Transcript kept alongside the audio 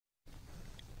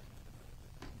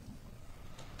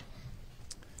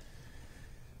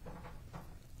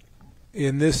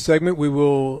In this segment, we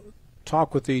will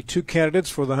talk with the two candidates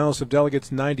for the House of Delegates'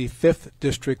 95th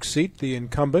district seat, the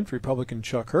incumbent Republican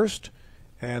Chuck Horst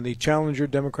and the challenger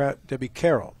Democrat Debi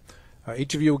Carroll.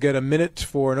 Each of you will get a minute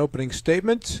for an opening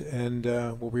statement, and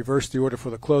we'll reverse the order for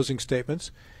the closing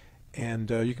statements. And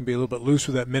you can be a little bit loose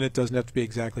with that minute. Doesn't have to be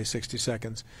exactly 60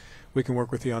 seconds. We can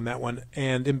work with you on that one.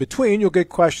 And in between, you'll get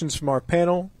questions from our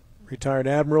panel, retired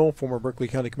Admiral, former Berkeley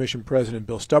County Commission President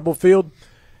Bill Stubblefield,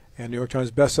 and New York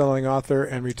Times bestselling author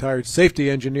and retired safety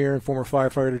engineer and former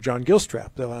firefighter John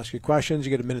Gilstrap. They'll ask you questions. You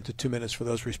get a minute to 2 minutes for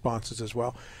those responses as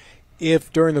well.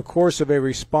 If during the course of a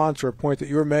response or a point that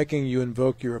you're making you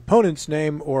invoke your opponent's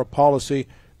name or a policy,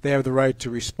 they have the right to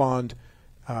respond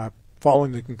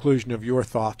following the conclusion of your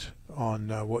thought on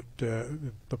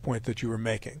the point that you were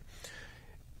making.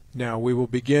 Now we will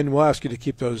begin. We'll ask you to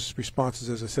keep those responses,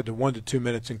 as I said, to 1 to 2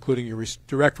 minutes, including your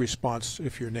direct response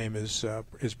if your name is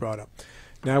brought up.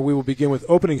 Now we will begin with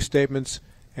opening statements,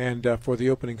 and for the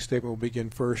opening statement, we'll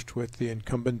begin first with the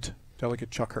incumbent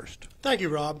Delegate Chuck Horst. Thank you,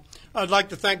 Rob. I'd like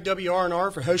to thank WR&R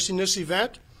for hosting this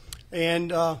event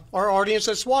and our audience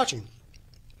that's watching.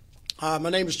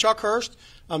 My name is Chuck Horst.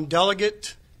 I'm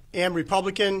delegate and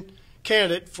Republican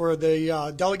candidate for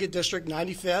the Delegate District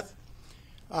 95th.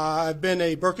 I've been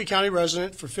a Berkeley County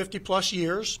resident for 50-plus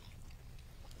years.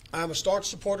 I'm a staunch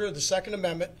supporter of the Second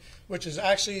Amendment, which is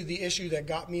actually the issue that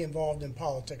got me involved in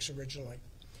politics originally.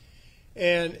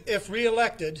 And if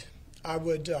reelected, I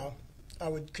would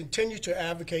continue to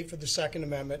advocate for the Second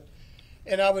Amendment,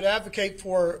 and I would advocate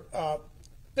for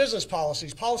business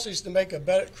policies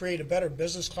to create a better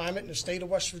business climate in the state of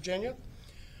West Virginia.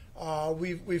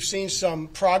 We've seen some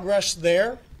progress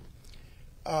there,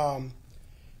 and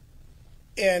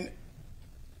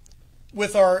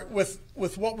with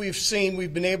what we've seen,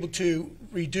 we've been able to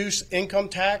reduce income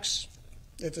tax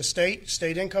at the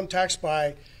state income tax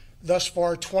by thus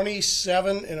far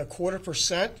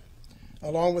 27.25%.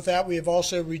 Along with that, we have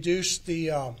also reduced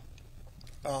the,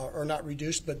 or not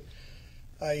reduced, but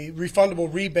a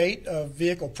refundable rebate of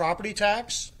vehicle property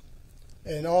tax,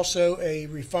 and also a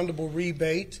refundable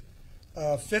rebate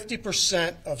of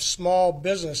 50% of small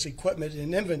business equipment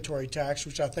and inventory tax,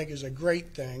 which I think is a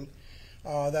great thing.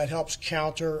 That helps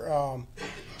counter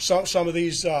some of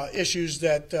these issues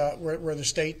that where the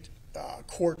state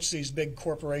courts these big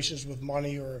corporations with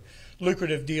money or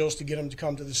lucrative deals to get them to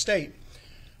come to the state.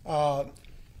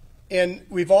 And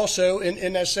we've also,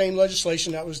 in that same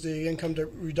legislation, that was the income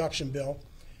reduction bill,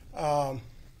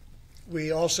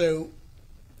 we also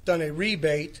done a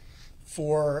rebate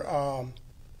for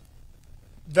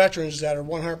veterans that are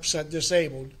 100%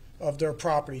 disabled of their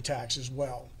property tax as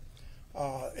well.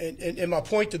 And my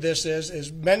point to this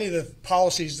is many of the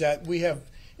policies that we have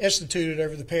instituted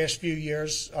over the past few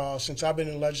years since I've been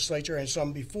in the legislature and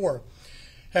some before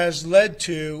has led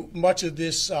to much of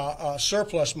this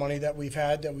surplus money that we've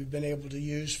had that we've been able to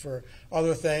use for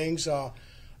other things,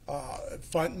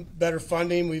 better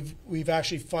funding. We've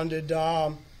actually funded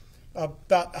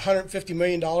about $150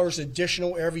 million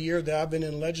additional every year that I've been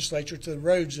in the legislature to the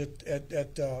roads in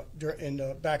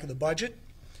the back of the budget.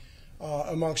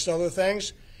 Amongst other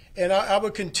things, and I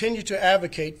would continue to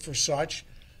advocate for such,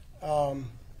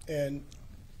 and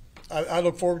I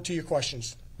look forward to your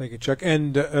questions. Thank you, Chuck.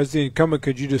 And as the incumbent,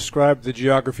 could you describe the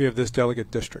geography of this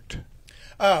delegate district?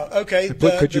 Okay.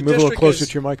 Could you move a little closer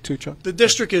to your mic too, Chuck? The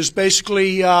district is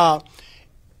basically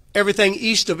everything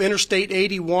east of Interstate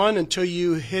 81 until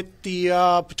you hit the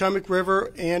Potomac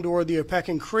River and or the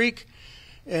Opequon Creek,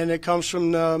 and it comes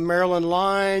from the Maryland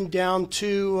line down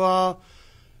to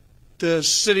the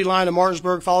city line of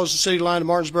Martinsburg, follows the city line of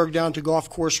Martinsburg down to Golf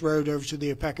Course Road over to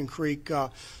the Opequon Creek.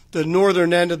 The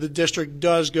northern end of the district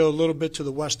does go a little bit to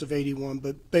the west of 81,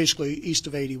 but basically east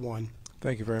of 81.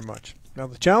 Thank you very much. Now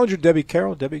the challenger, Debi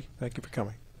Carroll. Debi, thank you for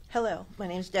coming. Hello, my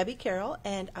name is Debi Carroll,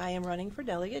 and I am running for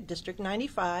delegate, District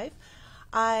 95.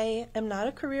 I am not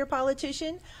a career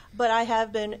politician, but I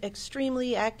have been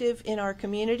extremely active in our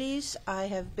communities. I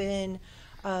have been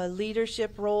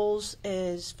leadership roles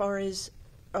as far as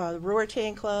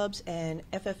Rotarian clubs and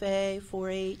FFA,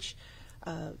 4-H,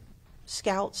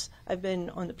 Scouts. I've been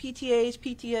on the PTAs,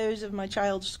 PTOs of my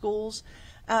child's schools.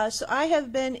 So I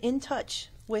have been in touch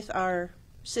with our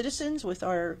citizens, with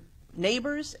our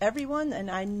neighbors, everyone,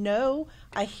 and I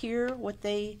hear what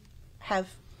they have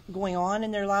going on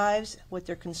in their lives, what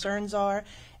their concerns are,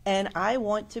 and I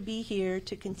want to be here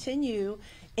to continue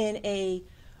in a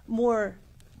more,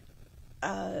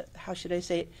 how should I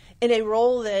say it, in a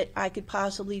role that I could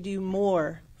possibly do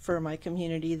more for my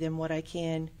community than what I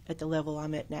can at the level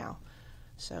I'm at now.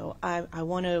 So I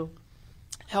want to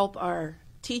help our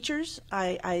teachers,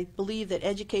 I believe that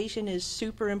education is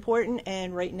super important,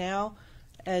 and right now,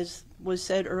 as was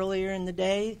said earlier in the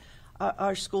day,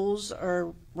 our schools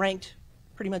are ranked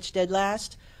pretty much dead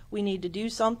last. We need to do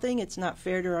something. It's not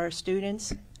fair to our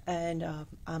students, and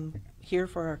I'm here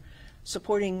for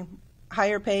supporting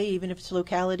higher pay, even if it's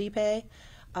locality pay,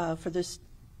 for the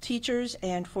teachers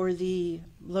and for the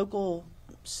local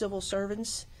civil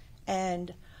servants,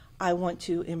 and I want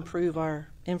to improve our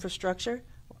infrastructure.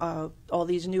 All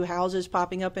these new houses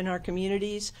popping up in our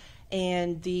communities,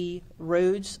 and the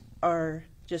roads are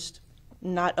just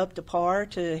not up to par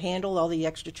to handle all the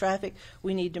extra traffic.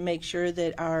 We need to make sure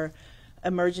that our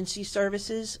emergency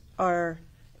services are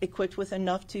equipped with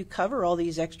enough to cover all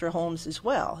these extra homes as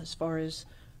well, as far as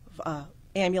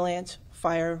ambulance,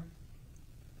 fire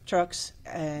trucks,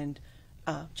 and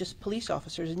just police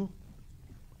officers and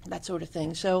that sort of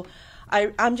thing. So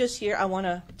I'm just here. I want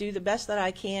to do the best that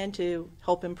I can to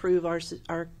help improve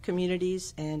our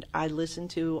communities, and I listen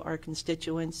to our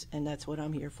constituents, and that's what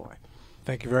I'm here for.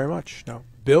 Thank you very much. Now,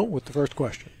 Bill, with the first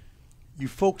question. You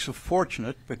folks are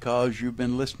fortunate because you've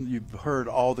been listening. You've heard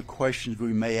all the questions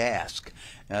we may ask.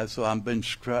 So I've been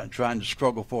trying to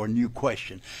struggle for a new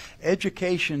question.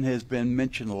 Education has been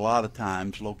mentioned a lot of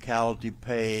times, locality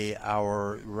pay,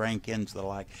 our rankings, the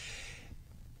like.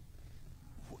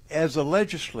 As a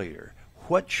legislator,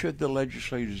 what should the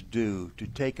legislators do to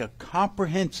take a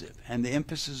comprehensive, and the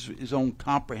emphasis is on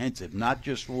comprehensive, not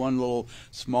just one little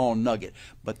small nugget,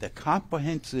 but the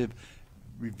comprehensive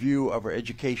review of our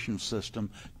educational system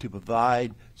to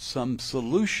provide some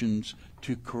solutions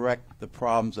to correct the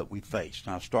problems that we face?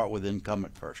 And I'll start with the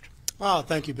incumbent first. Oh,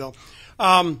 thank you, Bill.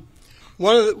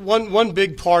 One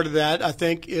big part of that, I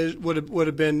think, would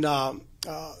have been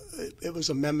it was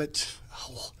amendment.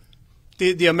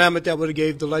 The amendment that would have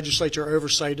gave the legislature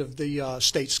oversight of the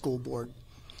state school board,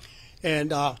 and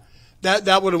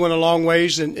that would have went a long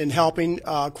ways in helping.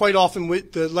 Quite often,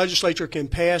 the legislature can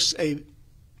pass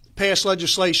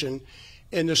legislation,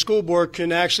 and the school board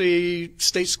can actually,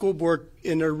 state school board,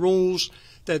 in their rules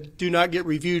that do not get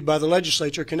reviewed by the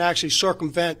legislature, can actually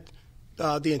circumvent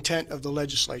the intent of the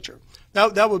legislature.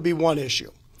 That would be one issue.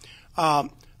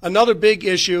 Another big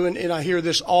issue, and I hear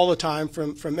this all the time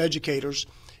from educators,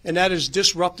 and that is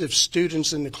disruptive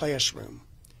students in the classroom.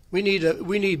 We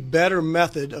need better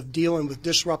method of dealing with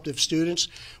disruptive students.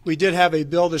 We did have a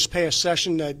bill this past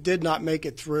session that did not make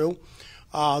it through.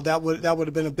 That would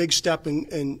have been a big step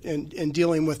in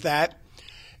dealing with that.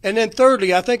 And then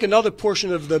thirdly, I think another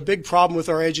portion of the big problem with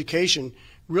our education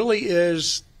really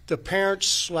is the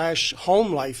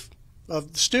parents/home life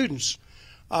of the students.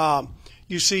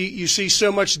 You see so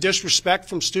much disrespect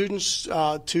from students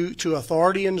to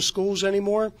authority in the schools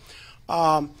anymore.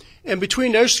 And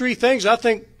between those three things, I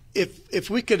think if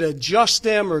we could adjust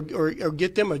them or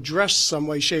get them addressed some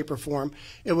way, shape, or form,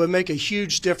 it would make a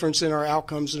huge difference in our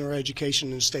outcomes in our education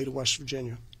in the state of West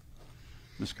Virginia.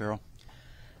 Ms. Carroll?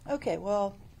 Okay,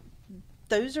 well,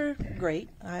 those are great.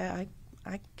 I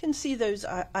can see those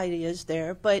ideas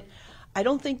there, but I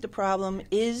don't think the problem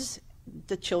is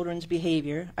the children's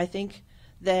behavior. I think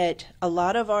that a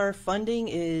lot of our funding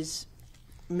is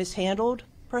mishandled,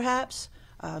 perhaps.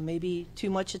 Maybe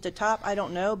too much at the top, I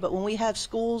don't know. But when we have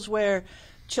schools where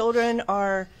children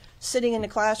are sitting in the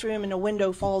classroom and a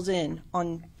window falls in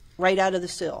right out of the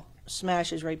sill,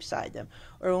 smashes right beside them.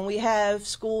 Or when we have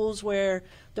schools where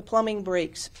the plumbing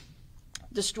breaks,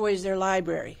 destroys their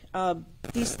library.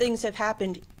 These things have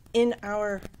happened in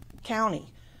our county.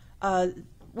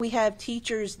 We have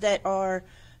teachers that are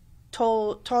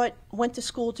went to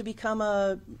school to become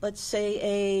let's say,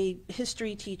 a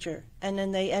history teacher, and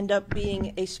then they end up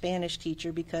being a Spanish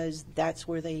teacher because that's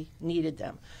where they needed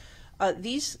them.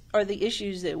 These are the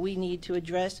issues that we need to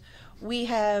address. We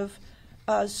have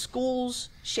schools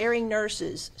sharing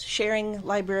nurses, sharing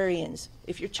librarians.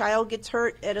 If your child gets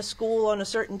hurt at a school on a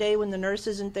certain day when the nurse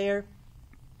isn't there,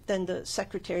 then the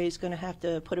secretary is going to have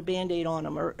to put a Band-Aid on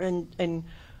them and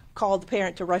call the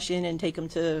parent to rush in and take them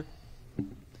to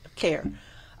care.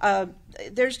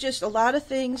 There's just a lot of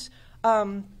things.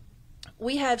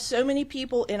 We have so many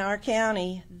people in our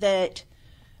county that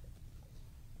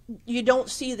you don't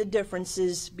see the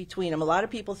differences between them. A lot of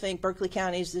people think Berkeley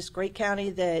County is this great county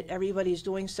that everybody's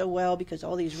doing so well because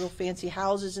all these real fancy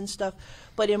houses and stuff.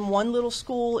 But in one little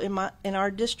school in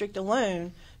our district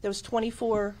alone, there was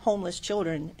 24 homeless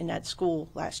children in that school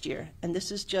last year, and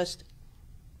this is just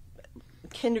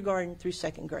kindergarten through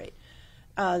second grade.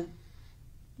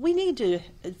 We need to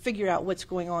figure out what's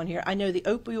going on here. I know the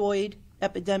opioid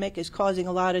epidemic is causing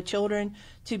a lot of children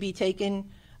to be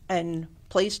taken and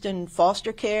placed in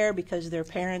foster care because their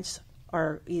parents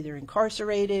are either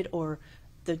incarcerated or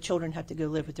the children have to go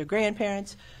live with their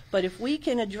grandparents. But if we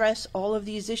can address all of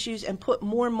these issues and put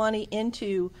more money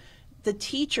into the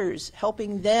teachers,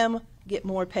 helping them get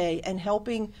more pay and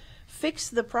helping fix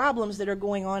the problems that are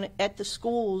going on at the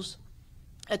schools,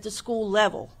 at the school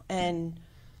level, and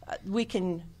we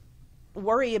can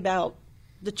worry about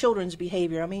the children's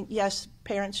behavior. I mean, yes,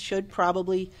 parents should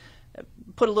probably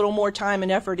put a little more time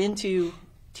and effort into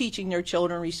teaching their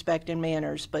children respect and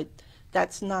manners, but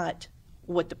that's not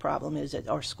what the problem is at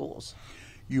our schools.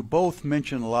 You both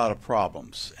mentioned a lot of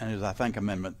problems, and there's, I think,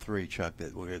 Amendment 3, Chuck,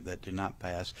 that did not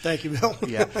pass. Thank you, Bill.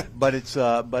 Yeah,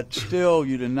 but still,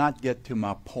 you did not get to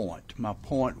my point. My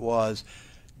point was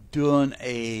doing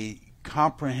a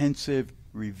comprehensive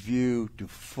review to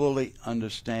fully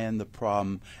understand the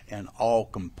problem and all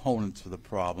components of the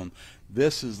problem.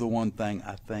 This is the one thing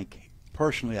I think,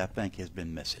 personally, I think has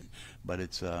been missing. But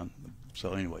it's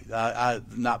so anyway. I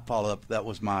not follow up. That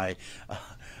was my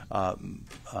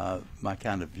my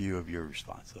kind of view of your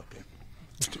response. Okay.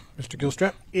 Mr.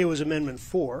 Gilstrap? It was Amendment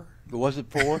 4. Was it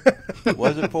 4?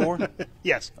 Was it 4?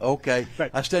 Yes. Okay.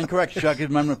 Right. I stand corrected, Chuck. It's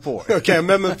Amendment 4. Okay,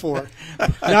 Amendment 4.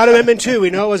 Not Amendment 2. We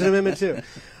know it wasn't Amendment 2.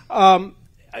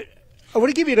 I want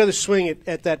to give you another swing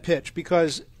at that pitch,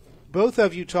 because both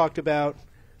of you talked about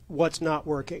what's not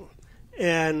working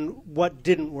and what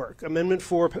didn't work. Amendment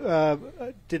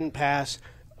 4 didn't pass.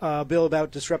 Bill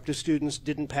about disruptive students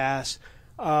didn't pass.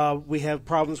 We have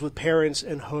problems with parents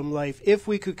and home life. If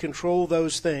we could control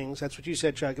those things, that's what you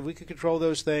said, Chuck. If we could control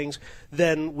those things,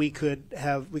 then we could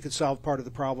solve part of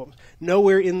the problem.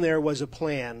 Nowhere in there was a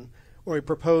plan or a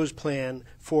proposed plan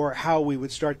for how we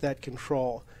would start that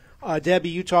control. Debbie,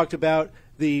 you talked about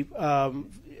the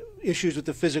issues with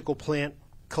the physical plant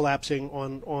collapsing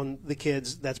on the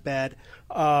kids. That's bad.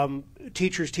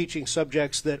 Teachers teaching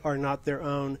subjects that are not their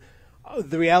own.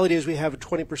 The reality is we have a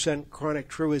 20% chronic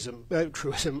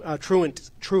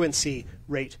truancy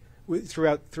rate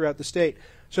throughout the state.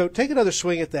 So take another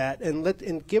swing at that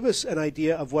and give us an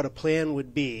idea of what a plan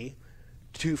would be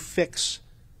to fix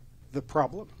the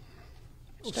problem.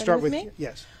 We'll start with me?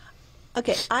 Yes.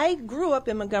 Okay, I grew up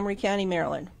in Montgomery County,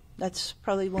 Maryland. That's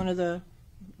probably one of the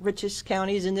richest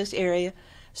counties in this area.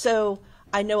 So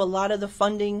I know a lot of the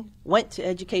funding went to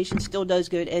education, still does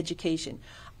go to education.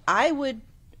 I would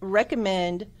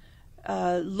recommend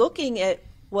looking at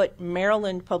what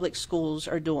Maryland public schools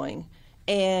are doing,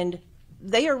 and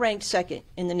they are ranked second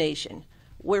in the nation.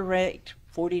 We're ranked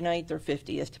 49th or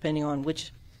 50th, depending on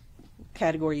which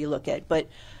category you look at. But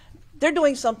they're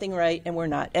doing something right, and we're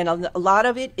not. And a lot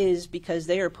of it is because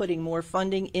they are putting more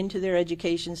funding into their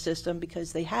education system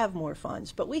because they have more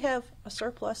funds. But we have a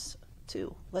surplus,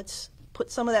 too. Let's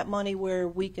put some of that money where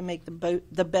we can make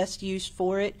the best use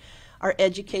for it. Our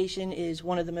education is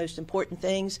one of the most important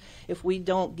things. If we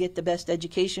don't get the best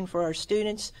education for our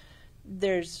students,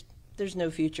 there's no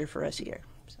future for us here.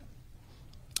 So.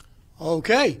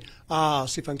 Okay.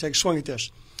 See if I can take a swing at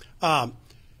this.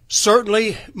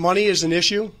 Certainly, money is an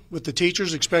issue with the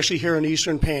teachers, especially here in the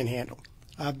Eastern Panhandle.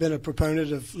 I've been a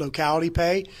proponent of locality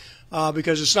pay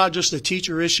because it's not just a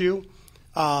teacher issue.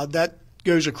 That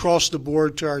goes across the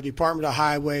board to our Department of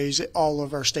Highways, all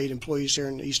of our state employees here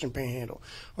in the Eastern Panhandle.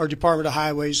 Our Department of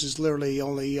Highways is literally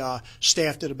only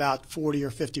staffed at about 40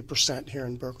 or 50% here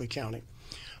in Berkeley County.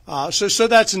 So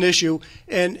that's an issue,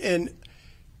 and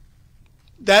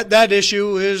that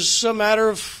issue is a matter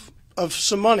of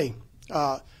some money.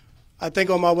 I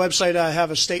think on my website I have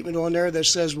a statement on there that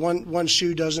says one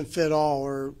shoe doesn't fit all,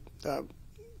 or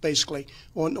basically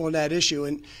on that issue,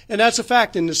 and that's a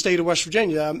fact in the state of West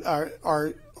Virginia.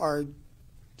 Our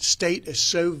state is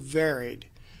so varied,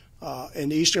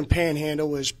 and the Eastern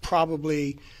Panhandle is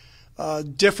probably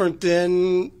different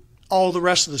than all the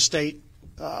rest of the state,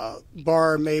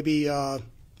 bar maybe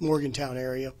Morgantown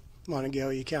area,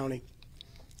 Monongalia County.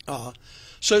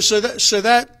 So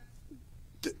that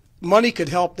money could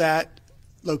help that.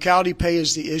 Locality pay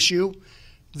is the issue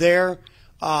there,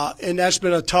 and that's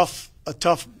been a tough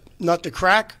nut to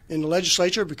crack in the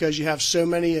legislature because you have so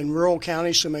many in rural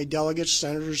counties, so many delegates,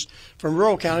 senators from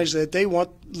rural counties that they want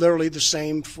literally the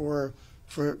same for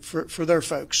their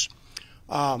folks.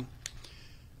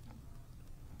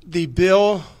 The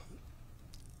bill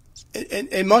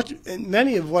and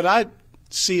many of what I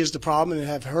see as the problem and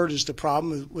have heard as the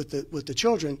problem with the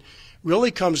children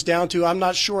really comes down to, I'm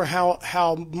not sure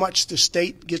how much the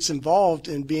state gets involved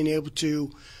in being able to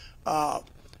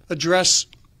address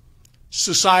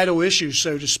societal issues,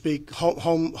 so to speak,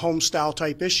 home style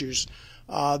type issues.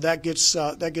 That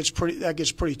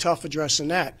gets pretty tough addressing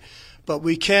that. But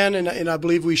we can, and I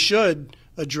believe we should,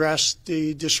 address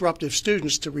the disruptive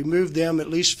students to remove them at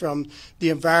least from the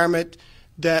environment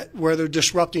where they're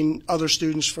disrupting other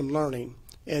students from learning.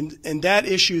 And that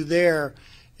issue there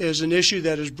is an issue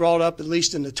that is brought up at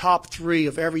least in the top 3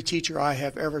 of every teacher I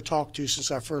have ever talked to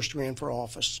since I first ran for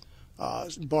office.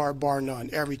 Bar none.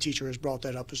 Every teacher has brought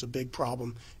that up as a big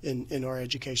problem in our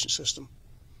education system.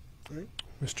 Right.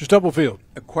 Mr. Stubblefield.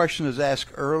 A question is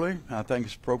asked early. I think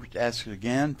it's appropriate to ask it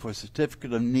again. For a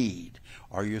certificate of need,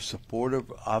 are you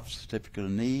supportive of certificate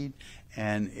of need?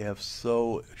 And if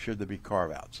so, should there be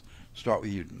carve-outs? Start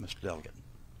with you, Mr. Delegate.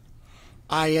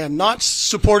 I am not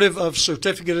supportive of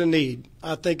certificate of need.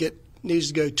 I think it needs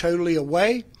to go totally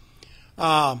away.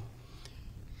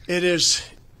 It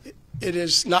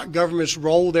is not government's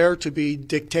role there to be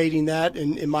dictating that,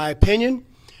 in my opinion.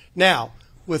 Now,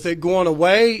 with it going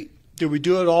away, do we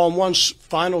do it all in one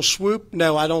final swoop?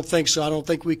 No, I don't think so. I don't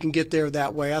think we can get there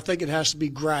that way. I think it has to be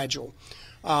gradual.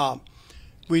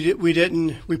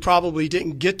 We probably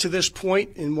didn't get to this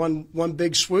point in one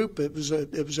big swoop. It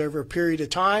was over a period of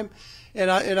time.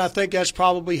 And I think that's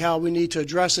probably how we need to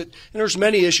address it. And there's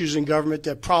many issues in government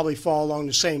that probably fall along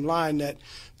the same line that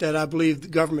I believe the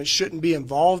government shouldn't be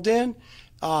involved in.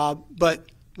 But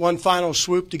one final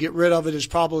swoop to get rid of it is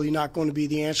probably not going to be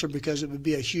the answer, because it would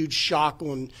be a huge shock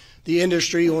on the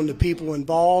industry, on the people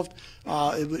involved.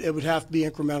 It would have to be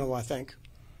incremental, I think.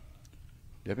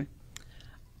 Debbie?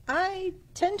 I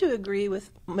tend to agree with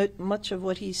much of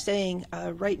what he's saying.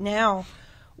 Right now,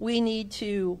 we need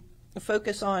to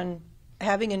focus on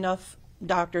having enough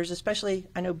doctors, especially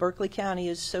I know Berkeley County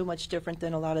is so much different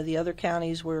than a lot of the other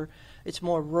counties where it's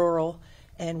more rural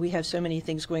and we have so many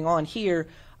things going on here.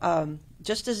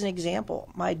 Just as an example,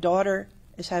 my daughter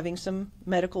is having some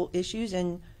medical issues,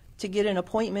 and to get an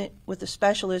appointment with a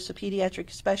specialist, a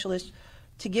pediatric specialist,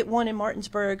 to get one in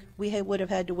Martinsburg, we would have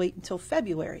had to wait until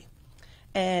February.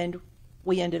 And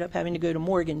we ended up having to go to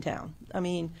Morgantown. I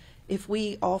mean, if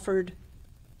we offered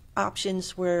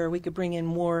options where we could bring in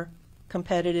more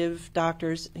competitive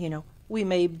doctors, we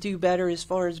may do better as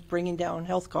far as bringing down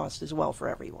health costs as well for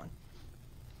everyone.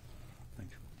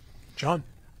 Thank you. John?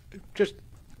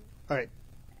 All right.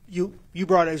 You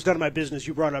brought it, it's none of my business,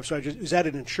 you brought it up, so is that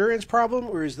an insurance problem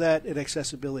or is that an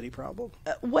accessibility problem?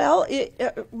 Well,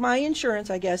 my insurance,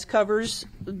 I guess, covers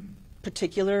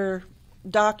particular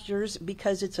doctors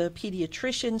because it's a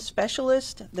pediatrician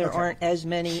specialist. There aren't as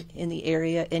many in the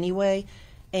area anyway.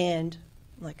 And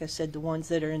like I said, the ones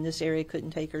that are in this area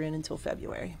couldn't take her in until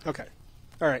February. Okay.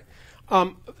 All right.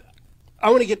 I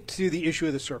want to get to the issue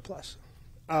of the surplus.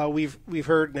 We've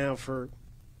heard now for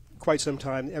quite some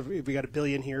time, we got $1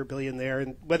 billion here, $1 billion there,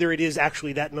 and whether it is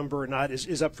actually that number or not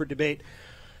is up for debate.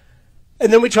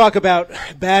 And then we talk about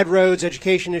bad roads,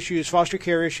 education issues, foster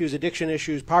care issues, addiction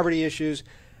issues, poverty issues.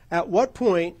 At what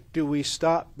point do we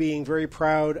stop being very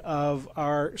proud of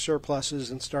our surpluses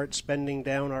and start spending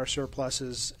down our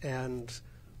surpluses and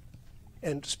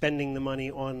spending the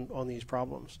money on these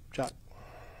problems? Chuck?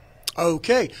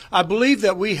 Okay. I believe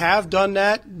that we have done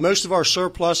that. Most of our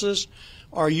surpluses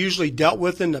are usually dealt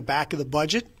with in the back of the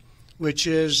budget, which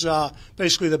is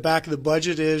basically the back of the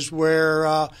budget is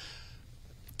where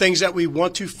things that we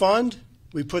want to fund,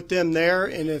 we put them there,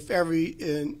 and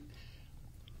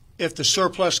if the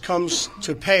surplus comes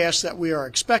to pass that we are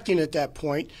expecting at that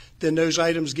point, then those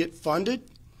items get funded.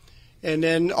 And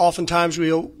then oftentimes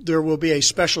there will be a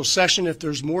special session if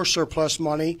there's more surplus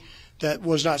money that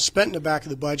was not spent in the back of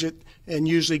the budget, and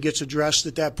usually gets addressed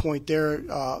at that point there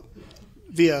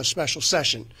via a special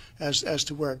session as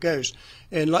to where it goes.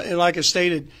 And like I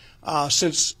stated,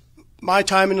 since my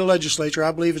time in the legislature,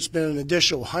 I believe it's been an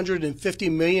additional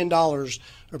 $150 million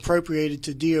appropriated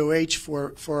to DOH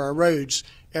for our roads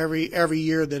every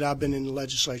year that I've been in the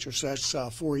legislature. So that's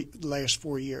the last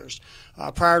 4 years.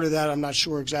 Prior to that, I'm not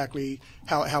sure exactly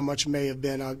how much it may have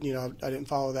been. I didn't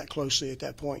follow that closely at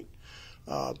that point.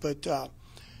 But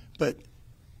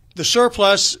the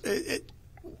surplus, it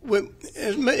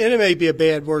may be a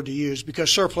bad word to use, because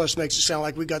surplus makes it sound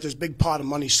like we got this big pot of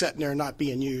money sitting there not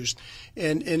being used.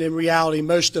 And in reality,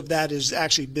 most of that has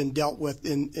actually been dealt with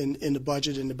in the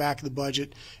budget, in the back of the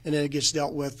budget, and then it gets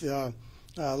dealt with a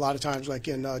lot of times like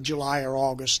in July or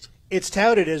August. It's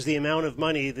touted as the amount of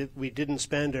money that we didn't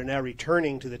spend are now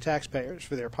returning to the taxpayers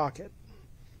for their pocket.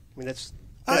 I mean, that's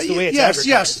the way it's advertised.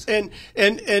 Yes,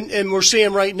 and we're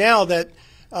seeing right now that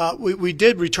we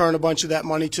did return a bunch of that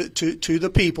money to the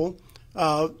people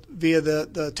via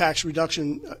the tax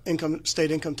reduction,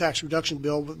 state income tax reduction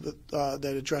bill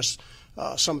that addressed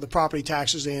some of the property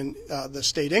taxes and the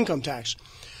state income tax.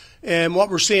 And what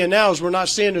we're seeing now is we're not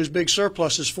seeing those big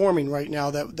surpluses forming right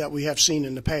now that we have seen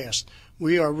in the past.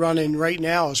 we are running right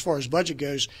now, as far as budget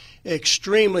goes,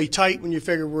 extremely tight when you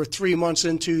figure we're 3 months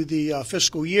into the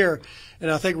fiscal year.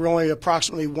 And I think we're only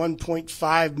approximately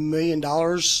 $1.5 million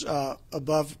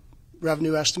above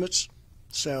revenue estimates.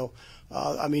 So,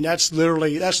 I mean, that's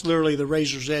literally the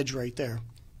razor's edge right there.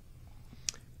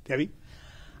 Debbie?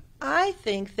 I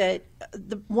think that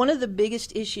one of the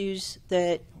biggest issues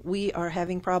that we are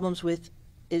having problems with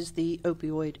is the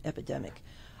opioid epidemic,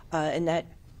 and that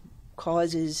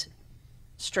causes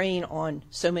strain on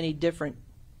so many different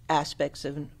aspects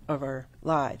of our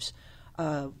lives.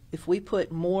 If we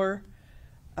put more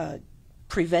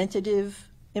preventative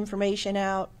information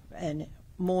out and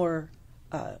more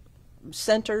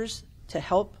centers to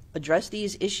help address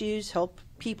these issues, help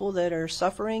people that are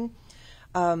suffering,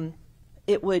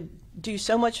 it would do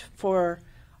so much for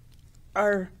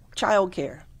our child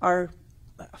care, our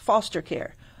foster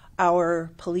care,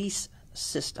 our police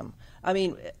system. I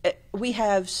mean, we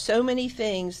have so many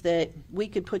things that we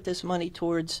could put this money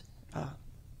towards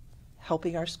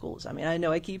helping our schools. I mean, I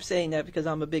know I keep saying that because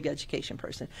I'm a big education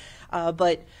person,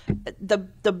 but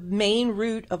the main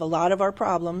root of a lot of our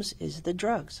problems is the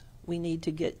drugs. We need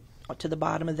to get to the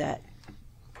bottom of that.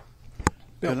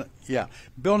 Yeah,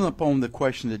 building upon the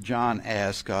question that John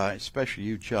asked, especially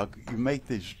you, Chuck, you make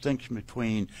the distinction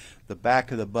between the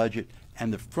back of the budget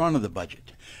and the front of the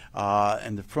budget.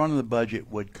 And the front of the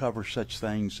budget would cover such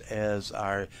things as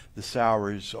the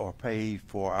salaries or pay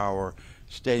for our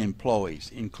state employees,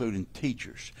 including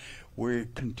teachers. We're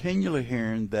continually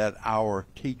hearing that our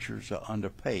teachers are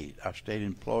underpaid, our state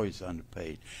employees are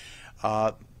underpaid.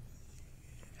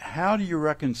 How do you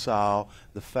reconcile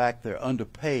the fact they're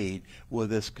underpaid with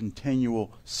this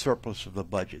continual surplus of the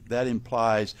budget? That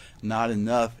implies not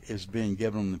enough is being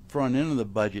given on the front end of the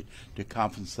budget to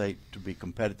compensate to be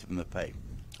competitive in the pay.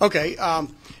 Okay,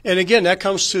 and again, that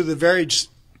comes to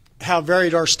how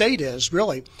varied our state is,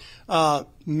 really.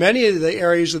 Many of the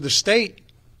areas of the state,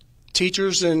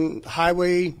 teachers and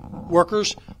highway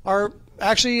workers are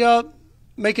actually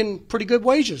making pretty good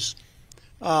wages.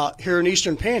 Here in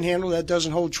Eastern Panhandle, that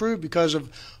doesn't hold true because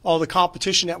of all the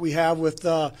competition that we have with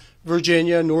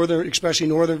Virginia, especially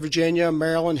Northern Virginia,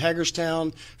 Maryland,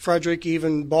 Hagerstown, Frederick,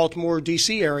 even Baltimore,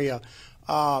 D.C. area.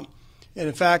 And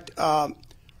in fact,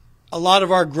 a lot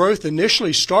of our growth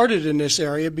initially started in this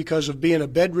area because of being a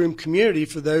bedroom community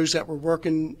for those that were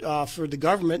working for the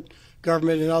government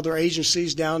and other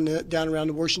agencies down around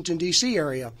the Washington, D.C.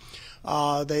 area.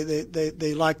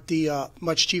 They liked the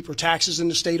much cheaper taxes in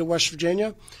the state of West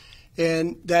Virginia,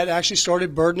 and that actually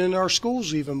started burdening our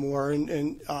schools even more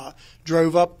and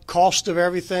drove up cost of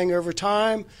everything over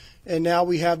time. And now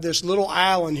we have this little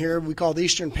island here we call the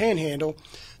Eastern Panhandle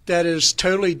that is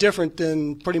totally different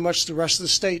than pretty much the rest of the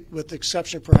state, with the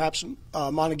exception of perhaps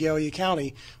Monongalia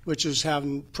County, which is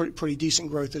having pretty decent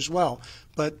growth as well.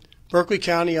 But Berkeley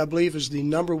County, I believe, is the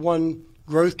 #1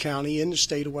 growth county in the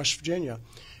state of West Virginia.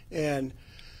 And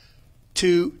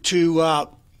to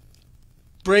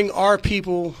bring our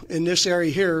people in this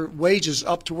area here wages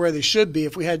up to where they should be,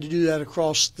 if we had to do that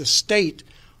across the state,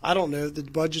 I don't know, the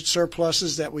budget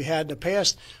surpluses that we had in the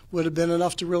past would have been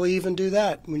enough to really even do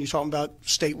that when you're talking about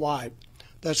statewide.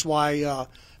 That's why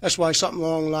something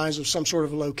along the lines of some sort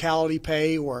of a locality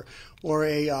pay or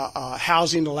a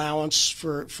housing allowance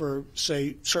for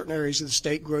say certain areas of the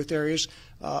state, growth areas,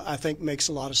 I think makes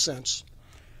a lot of sense.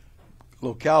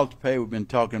 Locality pay we've been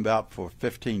talking about for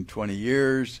 15, 20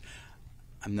 years.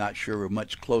 I'm not sure we're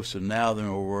much closer now than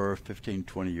we were 15,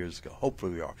 20 years ago.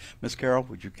 Hopefully we are. Ms. Carroll,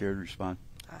 would you care to respond?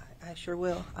 I sure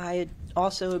will. I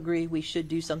also agree we should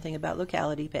do something about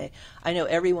locality pay. I know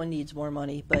everyone needs more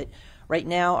money, but right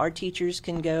now our teachers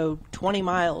can go 20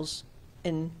 miles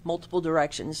in multiple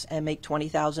directions and make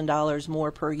 $20,000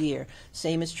 more per year.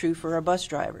 Same is true for our bus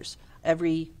drivers.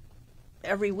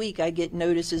 Every week I get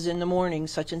notices in the morning,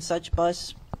 such and such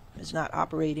bus is not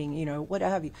operating, what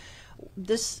have you.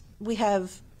 We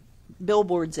have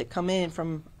billboards that come in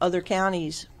from other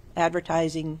counties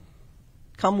advertising,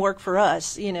 come work for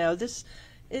us.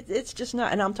 It's just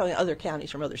not, and I'm talking other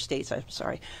counties from other states. I'm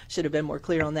sorry, should have been more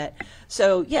clear on that.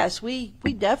 So yes, we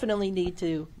definitely need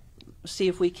to see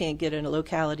if we can't get in a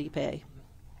locality pay.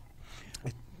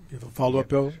 You have a follow-up,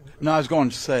 Bill? No, I was going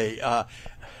to say,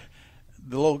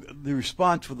 the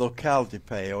response with locality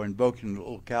pay or invoking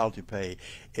locality pay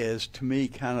is, to me,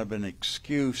 kind of an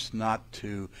excuse not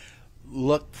to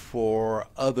look for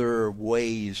other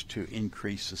ways to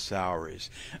increase the salaries.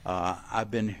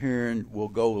 I've been hearing we'll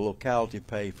go locality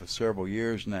pay for several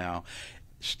years now.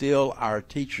 Still, our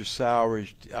teacher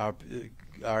salaries, our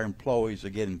our employees are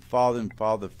getting farther and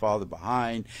farther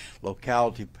behind.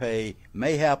 Locality pay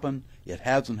may happen. It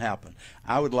hasn't happened.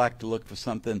 I would like to look for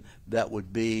something that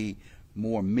would be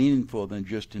more meaningful than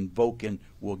just invoking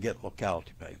we'll get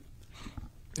locality pay.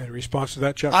 In response to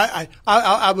that, Chuck?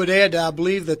 I would add, I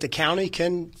believe that the county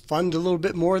can fund a little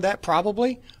bit more of that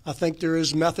probably. I think there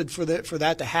is method for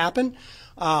that to happen.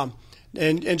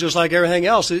 And just like everything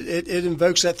else, it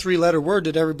invokes that three-letter word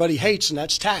that everybody hates, and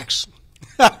that's tax.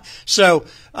 So,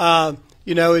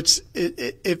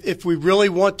 if we really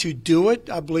want to do it,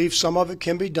 I believe some of it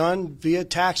can be done via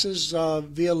taxes,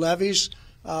 via levies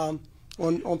on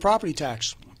property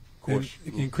tax. And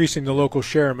increasing the local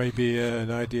share may be an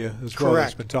idea as well. Correct.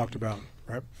 That's been talked about.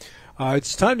 Right.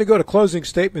 It's time to go to closing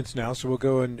statements now, so we'll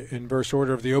go in inverse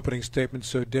order of the opening statements.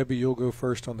 So, Debbie, you'll go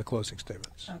first on the closing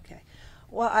statements. Okay.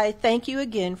 Well, I thank you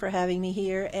again for having me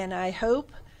here, and I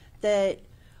hope that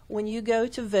when you go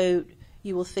to vote,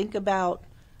 you will think about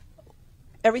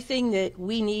everything that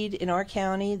we need in our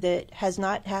county that has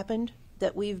not happened,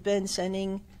 that we've been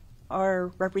sending our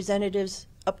representatives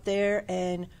up there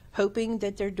and hoping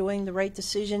that they're doing the right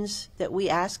decisions that we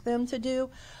ask them to do.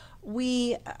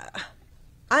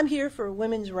 I'm here for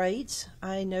women's rights.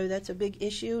 I know that's a big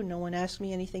issue. No one asked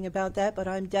me anything about that, but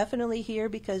I'm definitely here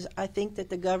because I think that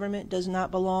the government does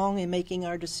not belong in making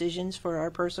our decisions for our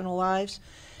personal lives.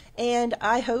 And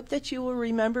I hope that you will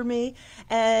remember me,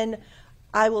 and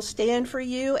I will stand for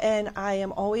you, and I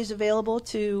am always available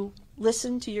to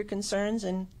listen to your concerns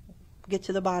and get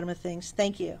to the bottom of things.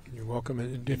 Thank you. You're welcome.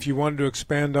 And if you wanted to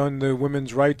expand on the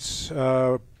women's rights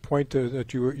point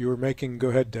that you were making, go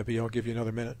ahead, Debbie. I'll give you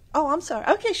another minute. Oh, I'm sorry.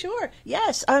 Okay, sure.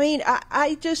 Yes. I mean,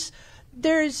 I just,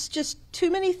 there's just too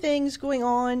many things going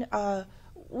on.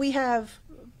 We have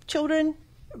children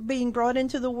being brought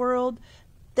into the world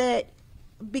that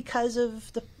because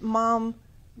of the mom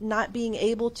not being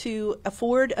able to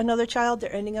afford another child,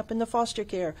 they're ending up in the foster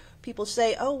care. People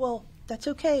say, oh, well, that's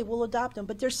okay, we'll adopt them.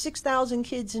 But there's 6,000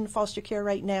 kids in foster care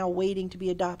right now waiting to be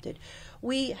adopted.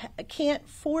 We can't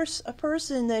force a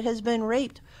person that has been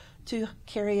raped to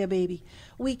carry a baby.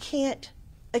 We can't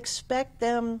expect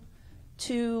them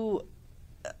to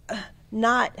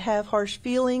not have harsh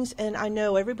feelings. And I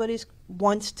know everybody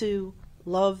wants to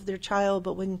love their child,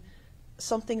 but when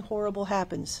something horrible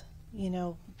happens,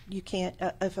 you can't,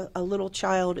 if a little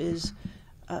child is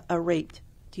raped,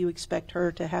 do you expect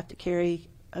her to have to carry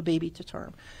a baby to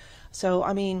term? So,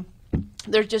 I mean,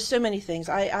 there's just so many things.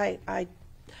 I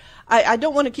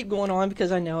don't want to keep going on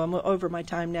because I know I'm over my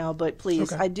time now, but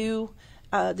please, okay. I do,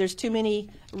 there's too many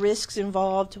risks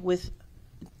involved with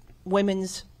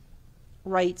women's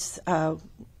rights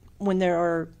when there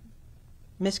are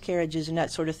miscarriages and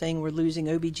that sort of thing. We're losing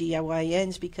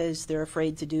OBGYNs because they're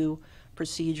afraid to do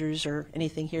procedures or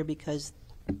anything here because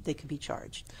they could be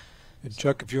charged. And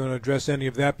Chuck, if you want to address any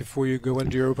of that before you go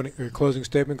into your closing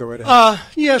statement, go right ahead.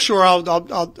 Yeah, sure.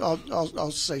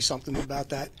 I'll say something about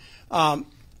that.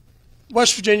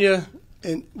 West Virginia,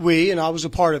 and I was a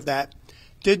part of that,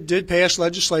 did pass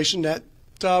legislation that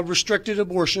restricted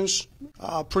abortions,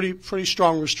 pretty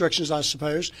strong restrictions, I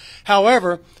suppose.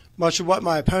 However, much of what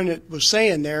my opponent was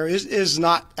saying there is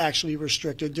not actually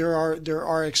restricted. There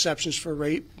are exceptions for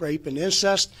rape and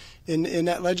incest in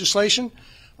that legislation.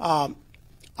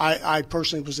 I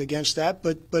personally was against that,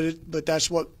 but that's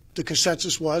what the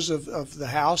consensus was of the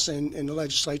House and the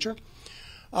legislature.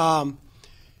 And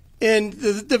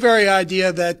the very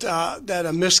idea that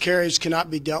a miscarriage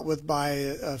cannot be dealt with by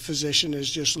a physician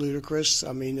is just ludicrous.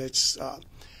 I mean, it's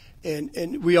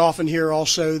and we often hear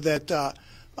also that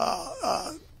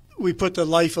we put the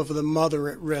life of the mother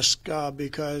at risk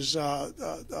because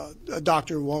a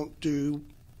doctor won't do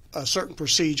a certain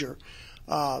procedure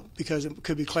because it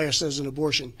could be classed as an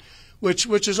abortion,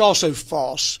 which is also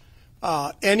false.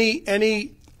 Any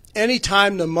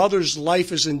time the mother's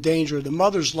life is in danger, the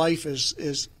mother's life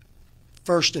is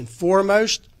first and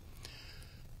foremost.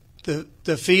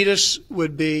 The fetus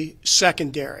would be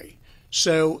secondary.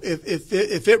 So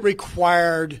if it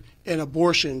required an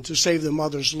abortion to save the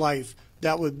mother's life,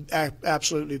 that would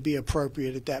absolutely be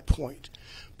appropriate at that point.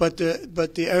 But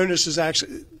the onus is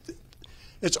actually,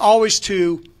 it's always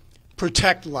to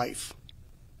protect life,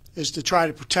 is to try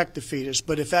to protect the fetus.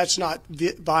 But if that's not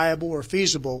viable or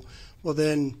feasible, well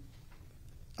then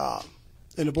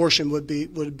an abortion would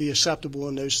be acceptable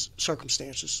in those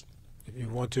circumstances. If you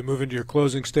want to move into your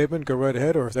closing statement, go right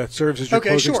ahead. Or if that serves as your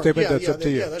closing sure. statement, that's up to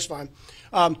you. Yeah, that's fine.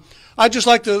 I'd just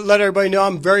like to let everybody know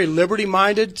I'm very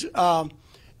liberty-minded.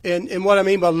 And what I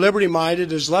mean by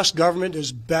liberty-minded is less government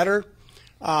is better.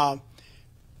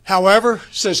 However,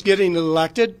 since getting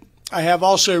elected, I have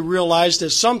also realized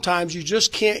that sometimes you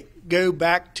just can't go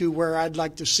back to where I'd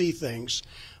like to see things.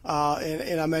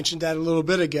 And I mentioned that a little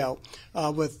bit ago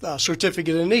with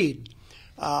certificate of need.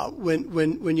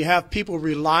 When you have people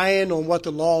relying on what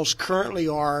the laws currently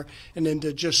are, and then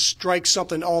to just strike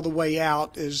something all the way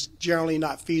out is generally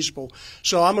not feasible.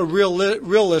 So I'm a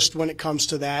realist when it comes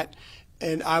to that,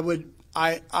 and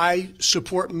I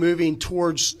support moving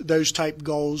towards those type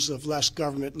goals of less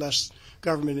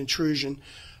government intrusion.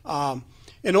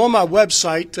 And on my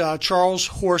website,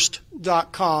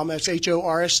 charleshorst.com, that's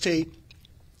HORST,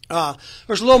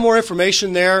 there's a little more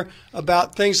information there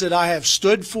about things that I have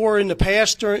stood for in the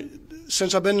past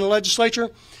since I've been in the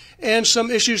legislature, and some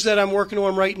issues that I'm working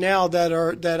on right now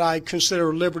that I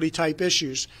consider liberty-type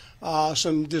issues.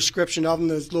 Some description of them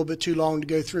that's a little bit too long to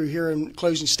go through here in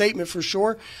closing statement for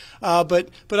sure. But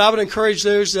I would encourage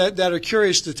those that are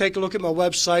curious to take a look at my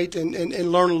website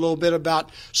and learn a little bit about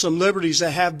some liberties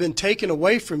that have been taken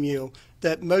away from you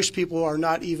that most people are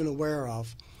not even aware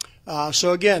of.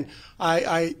 So again,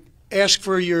 I ask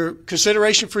for your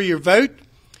consideration for your vote,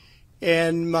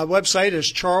 and my website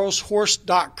is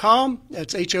charleshorst.com.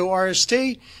 That's HORST,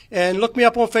 and look me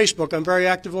up on Facebook. I'm very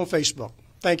active on Facebook.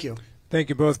 Thank you. Thank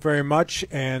you both very much,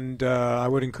 and I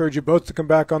would encourage you both to come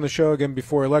back on the show again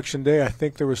before Election Day. I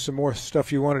think there was some more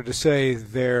stuff you wanted to say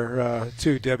there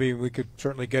too, Debbie. We could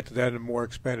certainly get to that in a more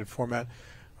expanded format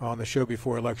on the show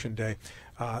before Election Day.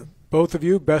 Both of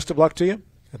you, best of luck to you,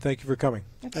 and thank you for coming.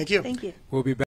 Okay. Thank you. Thank you. We'll be back.